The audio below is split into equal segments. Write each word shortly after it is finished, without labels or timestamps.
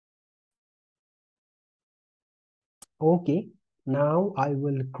Okay, now I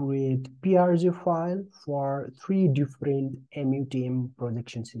will create PRG file for 3 different MUTM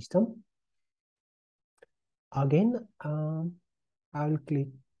projection system. Again, I'll click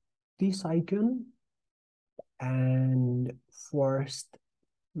this icon, and first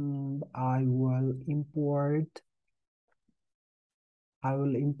I will import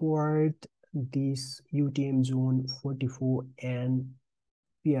this UTM zone 44 and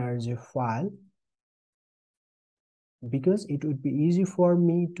PRG file, because it would be easy for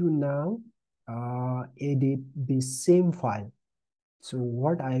me to now edit the same file. So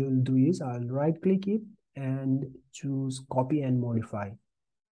what I will do is I'll right click it and choose copy and modify.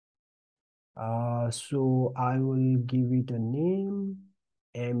 So I will give it a name,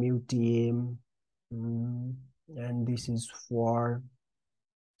 MUTM, and this is for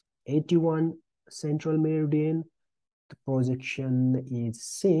 81 central meridian. The projection is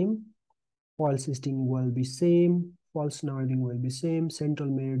same, false easting will be same, false northing will be same, central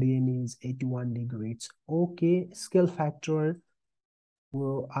meridian is 81 degrees. Okay, scale factor,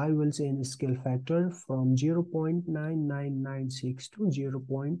 well, I will change the scale factor from 0.9996 to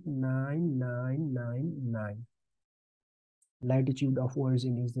 0.9999. Latitude of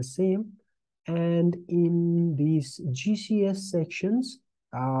origin is the same. And in these GCS sections,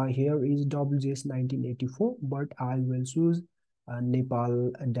 here is WGS 1984, but I will choose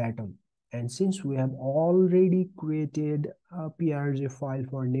Nepal datum. And since we have already created a PRG file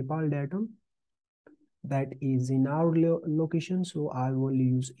for Nepal datum that is in our location, so I will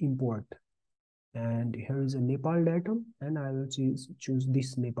use import. And here is a Nepal datum, and I will choose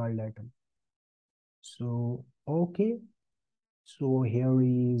this Nepal datum. So okay, so here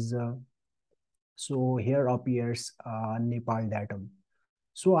is so here appears Nepal datum.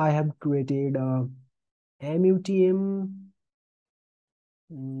 So I have created a MUTM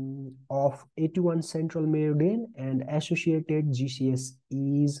of 81 central meridian, and associated GCS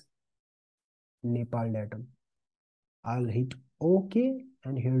is Nepal datum. I'll hit OK,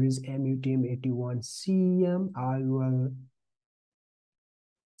 and here is MUTM 81 CM. I will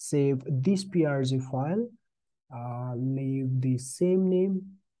save this PRG file, leave the same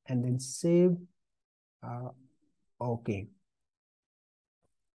name, and then save. Okay.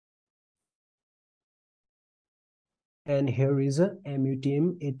 And here is a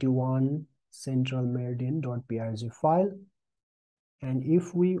MUTM 81 central meridian.prg file. And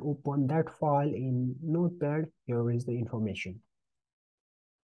if we open that file in Notepad, here is the information.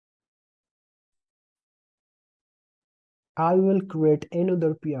 I will create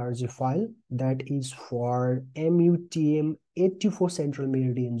another PRG file that is for MUTM 84 central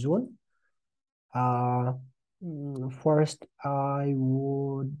meridian zone. First, I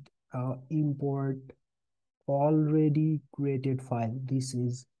would import already created file. This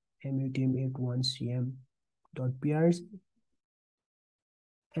is MUTM81cm.prg,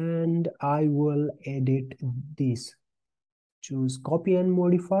 and I will edit this. Choose copy and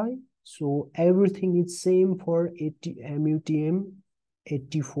modify. So everything is same for MUTM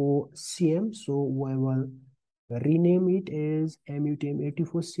 84cm. So we will rename it as MUTM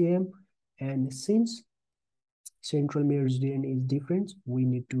 84cm, and since central meridian is different, we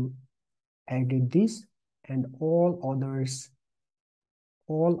need to edit this, and all other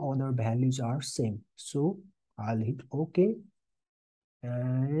values are same. So I'll hit OK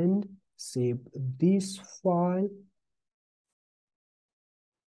and save this file.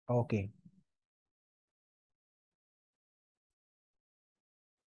 Okay.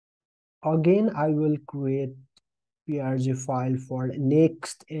 Again, I will create PRG file for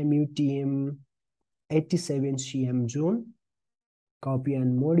next MUTM 87cm zone. Copy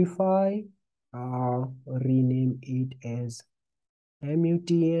and modify. Rename it as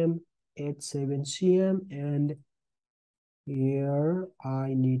MUTM 87cm, and here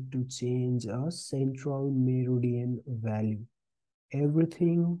I need to change a central meridian value.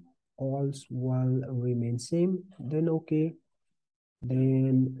 Everything else will remain same. Then okay.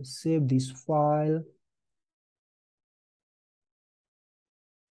 Then save this file.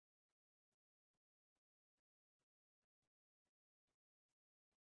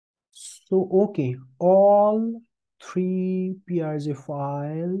 So okay, all 3 PRG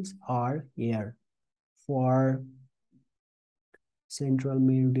files are here for central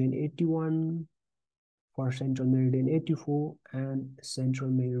meridian 81, for central meridian 84, and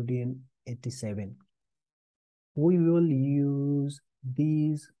central meridian 87. We will use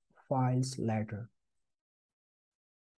these files later.